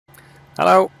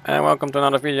Hello and welcome to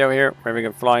another video here where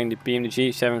we're flying the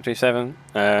PMDG 737.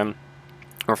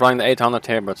 We're flying the 800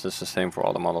 here, but it's the same for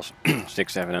all the models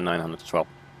 6, 7 and 900 as well.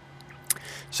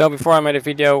 So before I made a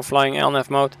video flying LNAV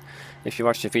mode, if you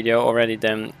watched the video already,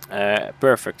 then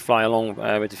perfect, fly along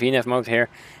with the VNAV mode here.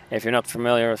 If you're not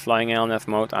familiar with flying LNAV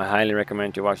mode, I highly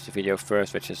recommend you watch the video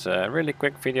first, which is a really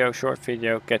quick video, short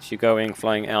video, gets you going,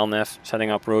 flying LNAV,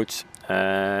 setting up routes,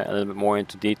 a little bit more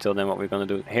into detail than what we're going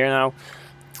to do here now.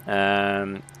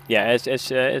 Yeah,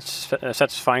 it's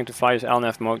satisfying to fly this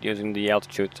LNAV mode using the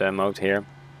altitude mode here,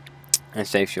 and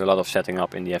saves you a lot of setting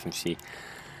up in the FMC.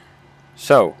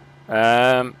 So,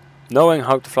 knowing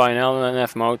how to fly in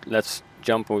LNAV mode, let's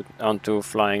jump onto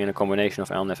flying in a combination of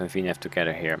LNAV and VNAV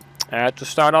together here. To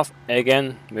start off,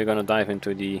 again, we're going to dive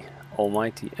into the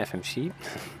almighty FMC.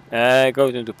 Go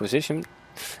into position,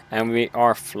 and we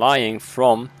are flying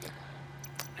from,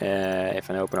 if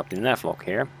I open up the nav log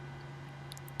here,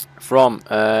 from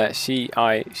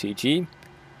CICG,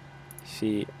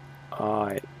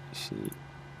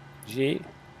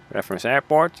 reference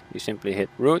airport. You simply hit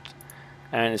route,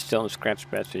 and it's still on the scratch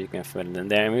pad, so you can fill it in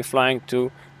there. And we're flying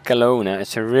to KELOWNA.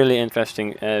 It's a really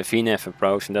interesting VNAV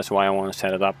approach, and that's why I want to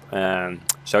set it up.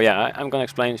 So yeah, I'm going to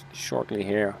explain shortly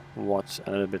here what's a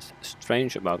little bit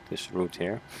strange about this route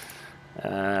here,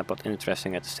 but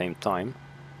interesting at the same time.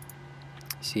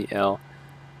 CYLW.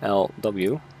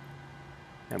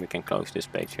 And we can close this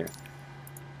page here,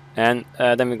 and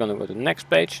then we're going to go to the next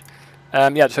page.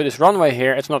 Yeah, so this runway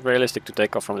here, it's not realistic to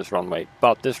take off from this runway,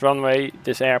 but this runway,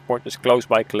 this airport is close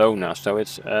by KELOWNA, so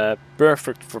it's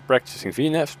perfect for practicing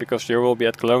VNAVs, because you will be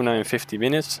at KELOWNA in 50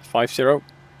 minutes, 50,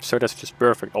 so that's just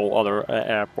perfect. All other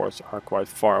airports are quite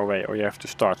far away, or you have to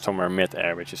start somewhere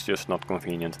mid-air, which is just not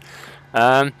convenient.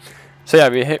 So yeah,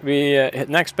 we hit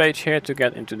next page here to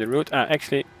get into the route.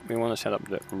 Actually, we want to set up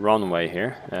the runway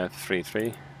here,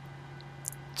 33.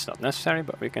 It's not necessary,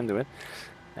 but we can do it.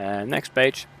 Next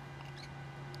page.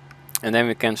 And then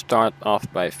we can start off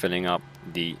by filling up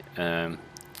the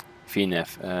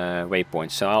VNAV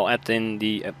waypoints. So I'll add in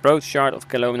the approach chart of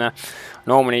KELOWNA.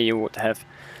 Normally you would have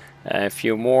a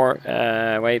few more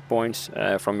waypoints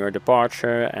from your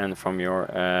departure and from your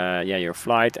your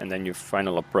flight, and then your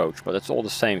final approach, but it's all the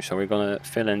same. So we're going to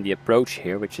fill in the approach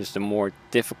here, which is the more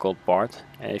difficult part.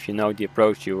 If you know the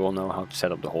approach, you will know how to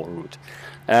set up the whole route.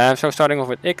 So starting off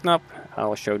with ICNAP, I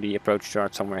will show the approach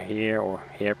chart somewhere here or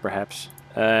here perhaps.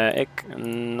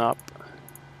 ICNAP,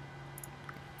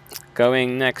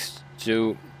 going next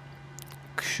to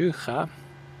XUGA.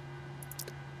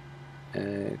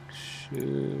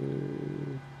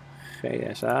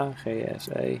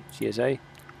 GSA,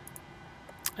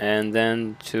 and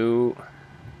then to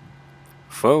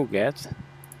VOGET.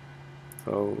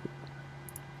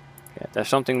 There's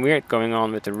something weird going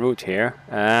on with the route here.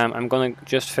 I'm gonna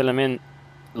just fill them in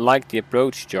like the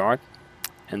approach chart,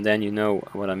 and then you know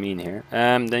what I mean here.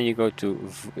 Then you go to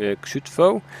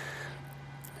XUTVO.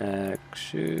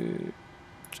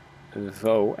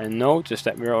 And notice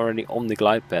that we're already on the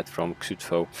glide path from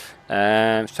XUTVO.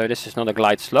 So this is not a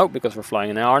glide slope, because we're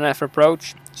flying an RNAV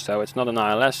approach, so it's not an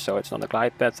ILS, so it's not a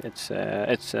glide path, it's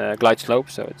a glide slope,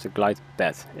 so it's a glide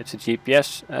path. It's a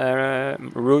GPS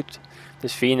route,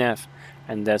 this VNAV,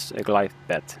 and that's a glide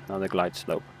path, not a glide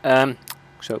slope.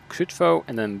 So XUTVO,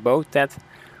 and then both that,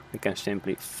 we can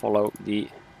simply follow the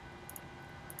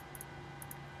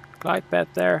glide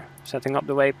path there, setting up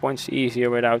the waypoints easier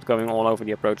without going all over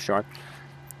the approach chart.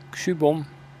 XUBOM,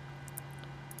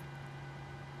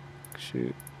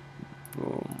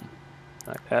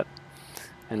 like that.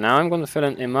 And now I'm going to fill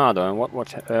in Imado, and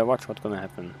watch what's going to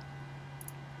happen.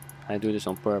 I do this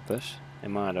on purpose.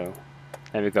 Imado.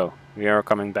 There we go. We are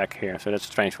coming back here, so that's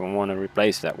strange. We want to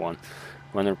replace that one.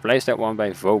 We want to replace that one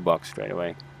by VOBAC straight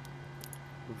away.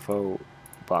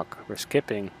 VOBAC. We're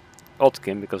skipping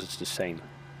Otkin because it's the same.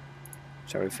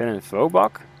 So we fill in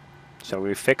VOBAC, so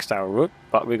we fixed our route,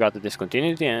 but we got the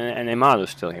discontinuity, and Imado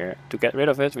is still here. To get rid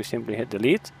of it, we simply hit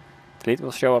delete. Delete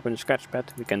will show up in the scratch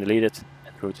pad, we can delete it,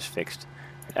 and the route is fixed.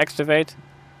 Activate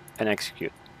and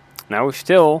execute. Now we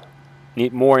still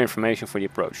need more information for the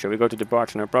approach, so we go to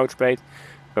departure and approach page,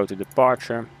 go to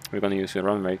departure, we're going to use the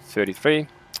runway 33.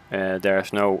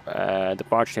 There's no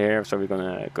departure here, so we're going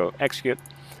to go execute,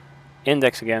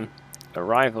 index again,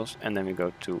 arrivals, and then we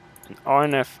go to an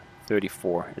RNAV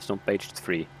 34. It's on page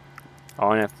 3.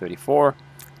 RNAV 34,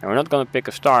 and we're not going to pick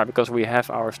a star because we have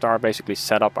our star basically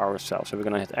set up ourselves. So we're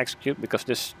going to hit execute, because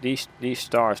these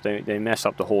stars they mess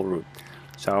up the whole route.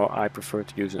 So I prefer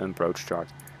to use an approach chart.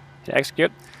 Hit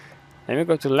execute. Then we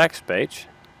go to the next page,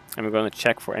 and we're going to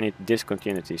check for any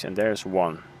discontinuities, and there's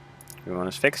one. We're going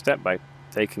to fix that by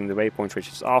taking the waypoint which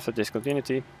is after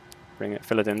discontinuity, bring it,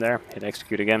 fill it in there, hit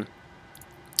execute again,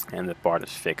 and the part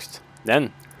is fixed.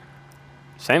 Then,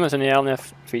 same as in the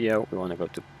LNAV video, we want to go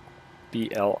to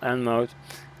PLN mode,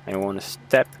 and we want to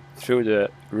step through the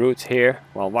route here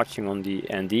while watching on the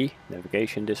ND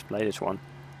navigation display, this one.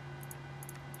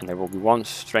 And there will be one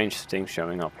strange thing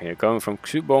showing up here, going from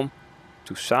XUBOM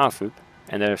to SAVUP,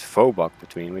 and there's VOBAC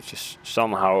between, which is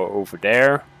somehow over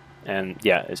there, and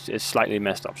yeah, it's slightly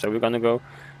messed up. So we're gonna go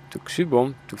to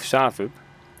XUBOM to SAVUP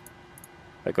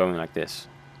by going like this.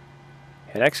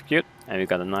 Hit execute, and we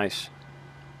got a nice,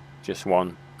 just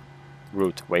one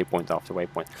route, waypoint after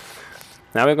waypoint.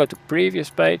 Now we go to previous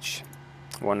page.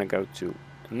 I want to go to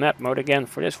map mode again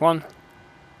for this one.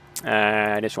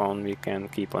 This one we can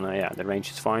keep on, yeah, the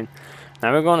range is fine.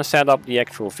 Now we're going to set up the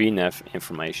actual VNAV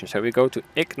information. So we go to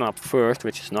IGNAP first,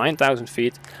 which is 9,000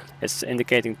 feet. It's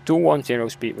indicating 210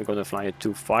 speed. We're going to fly at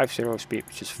 250 speed,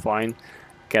 which is fine.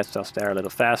 Gets us there a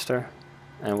little faster.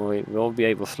 And we will be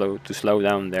able to slow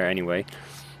down there anyway.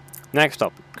 Next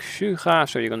up, XUGA.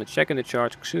 So you're going to check in the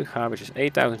chart XUGA, which is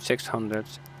 8,600.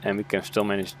 And we can still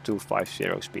manage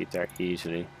 250 speed there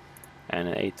easily. And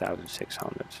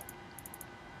 8,600.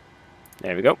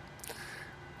 There we go.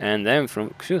 And then from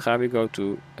XUGA we go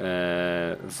to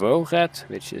VOGET,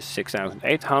 which is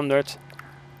 6,800.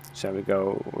 So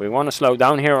we want to slow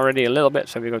down here already a little bit,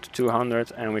 so we go to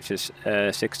 200, and which is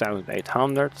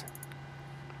 6,800.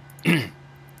 And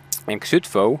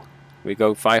XUTVO we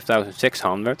go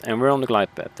 5,600, and we're on the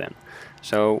glide path then.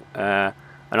 So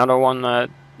another one,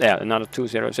 yeah, another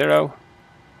 200,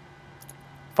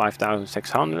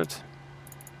 5,600,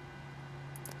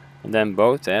 and then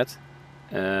both that.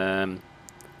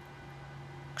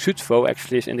 XUTVO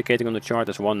actually is indicating on the chart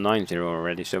as 190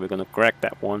 already, so we're going to correct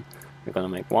that one. We're going to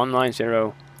make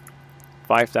 190,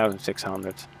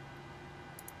 5,600.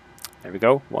 There we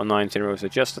go, 190 is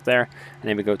adjusted there, and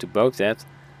then we go to both that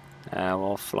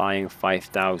while flying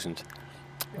 5,000.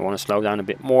 We want to slow down a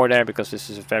bit more there because this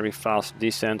is a very fast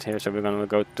descent here, so we're going to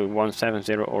go to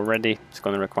 170 already. It's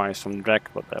going to require some drag,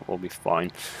 but that will be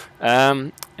fine.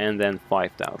 And then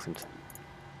 5,000.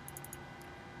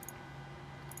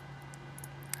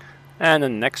 And the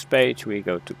next page we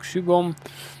go to XUBOM,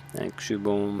 and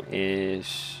XUBOM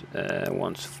is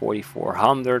once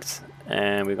 4,400,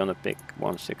 and we're gonna pick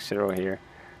 160 here,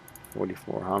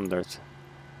 4,400,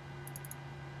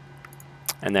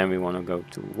 and then we want to go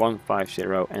to 150,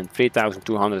 and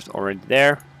 3,200 is already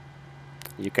there.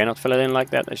 You cannot fill it in like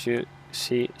that, as you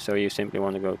see, so you simply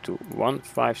want to go to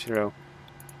 150,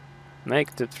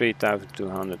 make the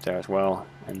 3,200 there as well,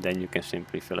 and then you can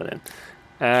simply fill it in.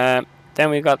 Then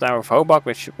we got our VOBAC,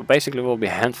 which basically will be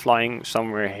hand flying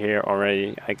somewhere here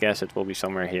already. I guess it will be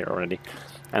somewhere here already.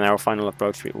 And our final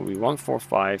approach speed will be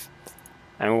 145.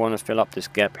 And we want to fill up this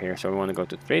gap here. So we want to go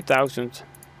to 3,000.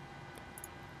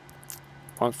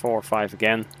 145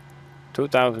 again.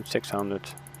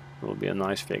 2,600 will be a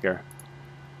nice figure.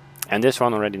 And this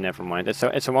one already, never mind. It's a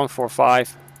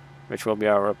 145, which will be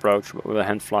our approach. But we're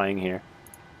hand flying here.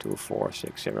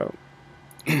 2460.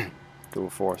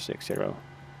 2460.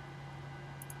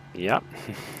 Yeah.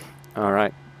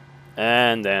 Alright.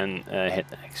 And then hit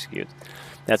execute.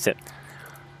 That's it.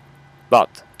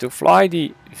 But to fly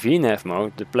the VNAV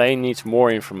mode, the plane needs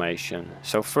more information.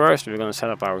 So first we're going to set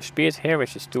up our speed here,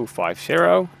 which is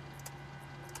 250.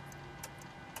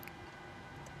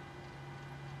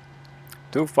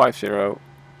 250.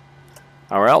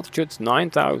 Our altitude is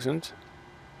 9,000.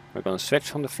 We're going to switch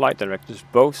from the flight directors,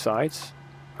 both sides.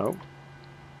 Oh,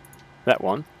 that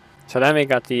one. So then we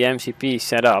got the MCP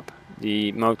set up,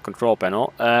 the mode control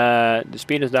panel. The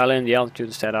speed is dialed in, the altitude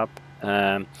is set up.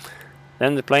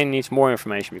 Then the plane needs more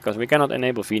information because we cannot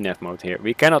enable VNAV mode here.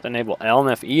 We cannot enable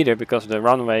LNAV either because the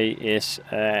runway is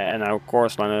and our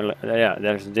course line, yeah,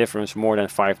 there's a difference more than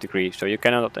 5 degrees. So you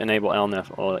cannot enable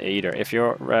LNAV either. If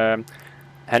your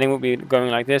heading would be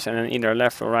going like this and then either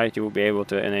left or right, you will be able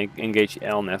to engage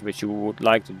LNAV, which you would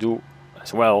like to do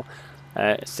as well.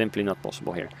 It's simply not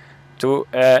possible here. To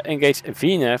engage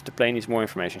VNAV, the plane needs more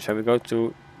information. So we go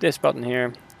to this button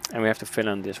here, and we have to fill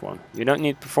in this one. You don't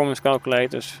need performance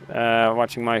calculators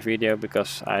watching my video,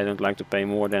 because I don't like to pay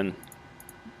more than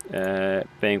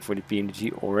paying for the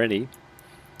PMDG already.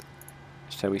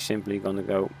 So we're simply gonna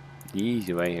go the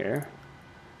easy way here.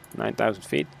 9,000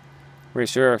 feet.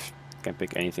 Reserve, can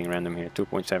pick anything random here.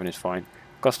 2.7 is fine.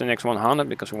 Cost index 100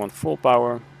 because we want full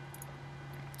power.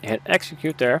 Hit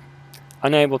execute there.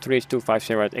 Unable to reach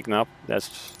 250 at IGNAP.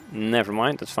 That's never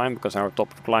mind. That's fine because our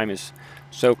top of climb is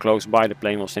so close by. The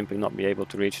plane will simply not be able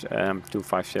to reach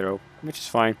 250, which is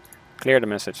fine. Clear the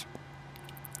message.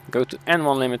 Go to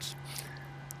N1 limits.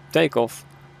 Take off.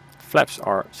 flaps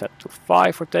are set to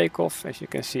 5 for takeoff, as you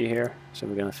can see here. So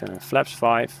we're going to fill in flaps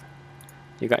 5.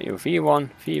 You got your V1,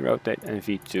 V rotate and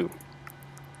V2.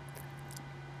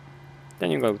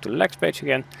 Then you go to the next page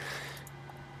again.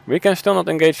 We can still not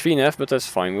engage VNAV, but that's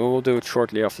fine. We will do it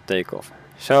shortly after takeoff.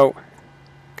 So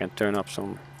you can turn up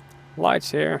some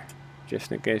lights here,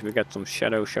 just in case we get some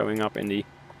shadow showing up in the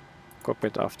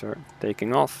cockpit after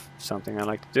taking off. Something I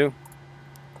like to do.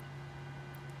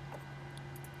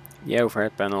 The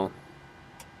overhead panel,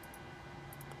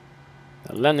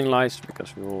 the landing lights,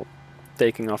 because we will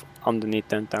taking off underneath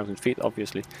 10,000 feet,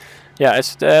 obviously. Yeah,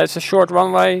 it's a short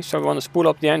runway, so we want to spool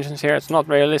up the engines here. It's not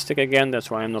realistic again, that's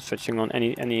why I'm not switching on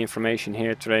any information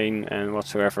here, terrain and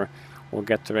whatsoever. We'll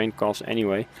get terrain calls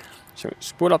anyway. So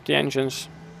spool up the engines,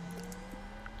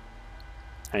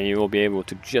 and you will be able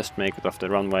to just make it off the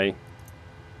runway,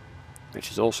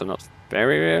 which is also not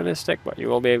very realistic, but you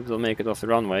will be able to make it off the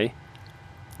runway.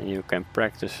 And you can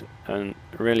practice a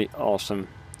really awesome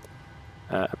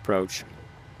approach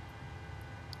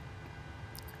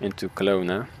into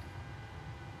KELOWNA.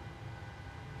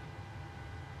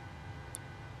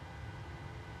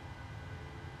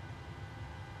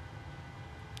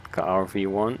 Got our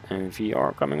V1 and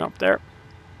VR coming up there.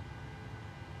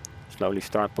 Slowly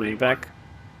start pulling back.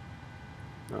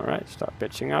 Alright, start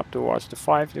pitching up towards the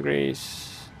 5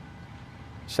 degrees,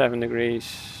 7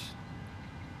 degrees.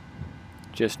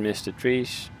 Just missed the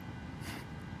trees.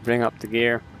 Bring up the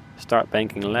gear, start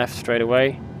banking left straight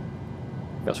away,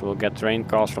 because we'll get terrain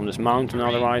calls from this mountain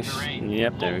otherwise.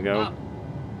 Yep, there we go.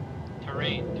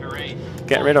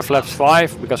 Get rid of flaps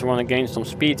 5 because we want to gain some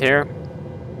speed here.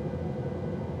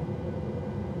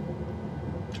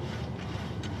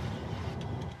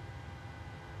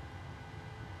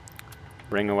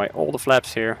 Bring away all the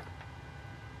flaps here.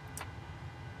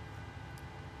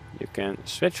 You can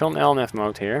switch on LNAV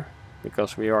mode here,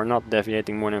 because we are not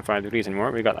deviating more than 5 degrees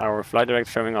anymore. We got our flight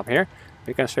director showing up here.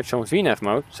 We can switch on VNAV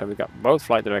mode, so we got both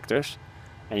flight directors.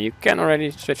 And you can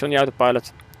already switch on the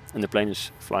autopilot, and the plane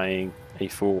is flying a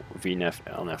full VNAV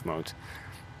LNAV mode.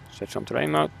 Switch on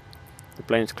terrain mode. The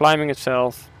plane is climbing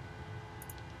itself.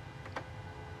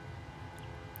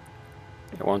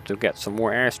 You want to get some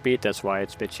more airspeed, that's why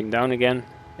it's pitching down again.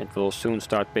 It will soon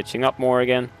start pitching up more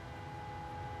again.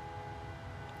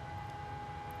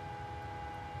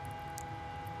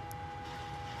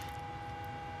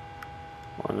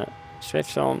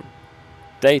 Switch on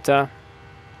data,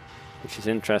 which is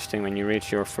interesting. When you reach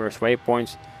your first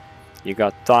waypoint, you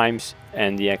got times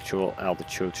and the actual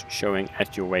altitude showing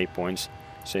at your waypoints,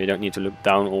 so you don't need to look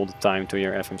down all the time to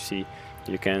your FMC.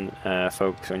 You can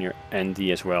focus on your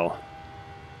ND as well.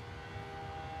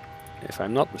 If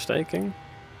I'm not mistaken,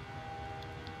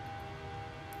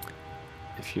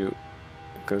 if you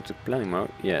go to planning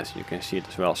mode, yes, you can see it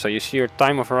as well. So you see your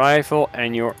time of arrival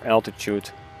and your altitude,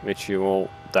 which you all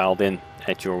dialed in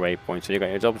at your waypoint. So you got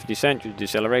your top of descent, your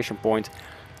deceleration point,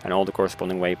 and all the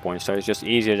corresponding waypoints. So it's just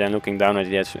easier than looking down at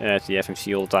the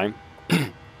FMC all the time.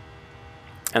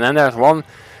 And then there's one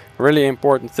really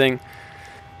important thing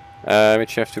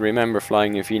which you have to remember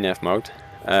flying in VNAV mode.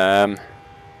 And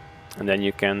then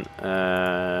you can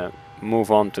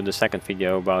move on to the second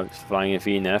video about flying in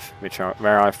VNAV,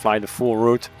 where I fly the full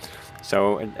route.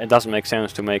 So it doesn't make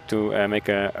sense to make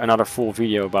another full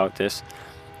video about this.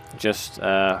 Just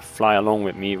fly along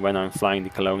with me when I'm flying the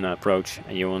KELOWNA approach,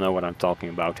 and you will know what I'm talking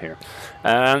about here.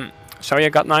 So you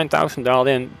got 9,000 dialed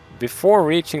in. Before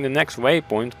reaching the next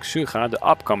waypoint, Xuga, the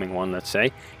upcoming one, let's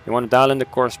say, you want to dial in the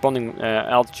corresponding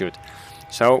altitude.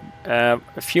 So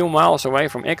a few miles away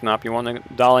from ICNAP, you want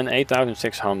to dial in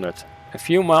 8,600. A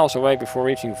few miles away before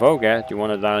reaching Voget, you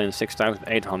want to dial in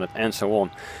 6,800, and so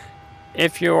on.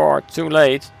 If you are too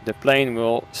late, the plane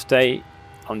will stay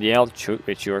on the altitude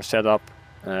which you are set up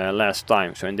last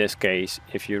time. So in this case,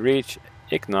 if you reach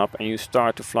ICNAP and you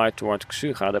start to fly towards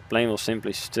Xuga, the plane will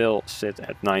simply still sit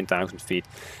at 9,000 feet.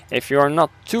 If you are not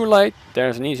too late,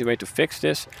 there's an easy way to fix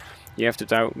this. You have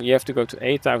to go to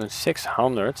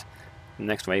 8,600, the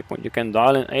next waypoint. You can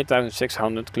dial in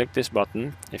 8,600, click this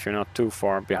button if you're not too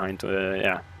far behind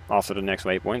after the next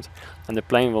waypoint, and the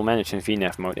plane will manage in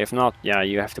VNAV mode. If not,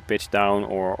 you have to pitch down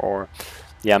or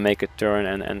make a turn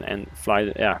and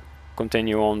fly,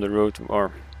 continue on the route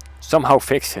or somehow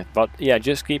fix it. But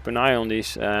just keep an eye on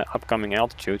these upcoming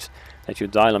altitudes, that you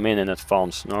dial them in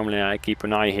advance. Normally I keep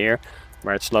an eye here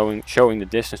where it's showing the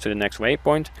distance to the next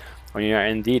waypoint. On your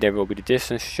ND there will be the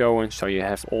distance showing, so you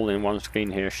have all in one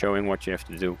screen here showing what you have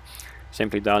to do.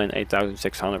 Simply dial in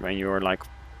 8,600 when you're like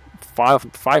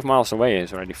 5 miles away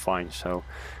is already fine. So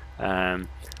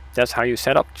that's how you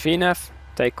set up VNAV,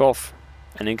 take off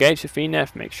and engage the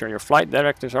VNAV, make sure your flight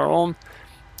directors are on,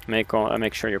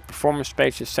 make sure your performance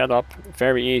page is set up.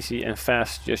 Very easy and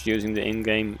fast, just using the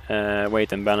in-game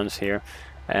weight and balance here,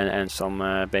 and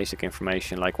some basic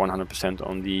information like 100%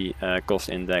 on the cost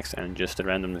index and just the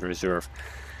random reserve.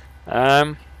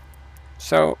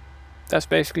 So that's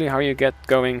basically how you get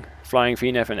going flying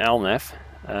VNAV and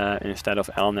LNAV instead of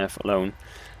LNAV alone.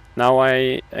 Now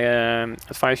I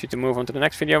advise you to move on to the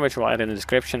next video, which we'll add in the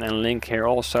description and link here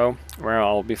also, where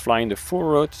I'll be flying the full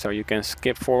route, so you can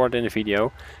skip forward in the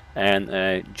video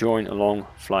and join along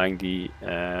flying the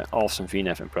awesome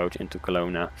VNAV approach into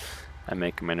KELOWNA and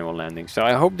make a manual landing. So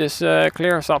I hope this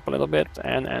clears up a little bit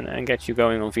and gets you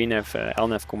going on VNAV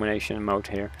LNAV combination mode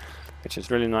here, which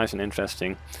is really nice and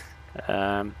interesting.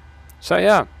 So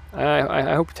yeah,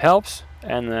 I hope it helps,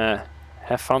 and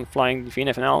have fun flying the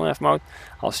VNAV and LNAV mode.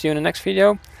 I'll see you in the next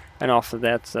video, and after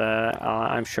that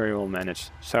I'm sure you will manage.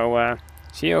 So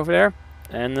see you over there,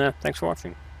 and thanks for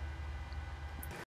watching.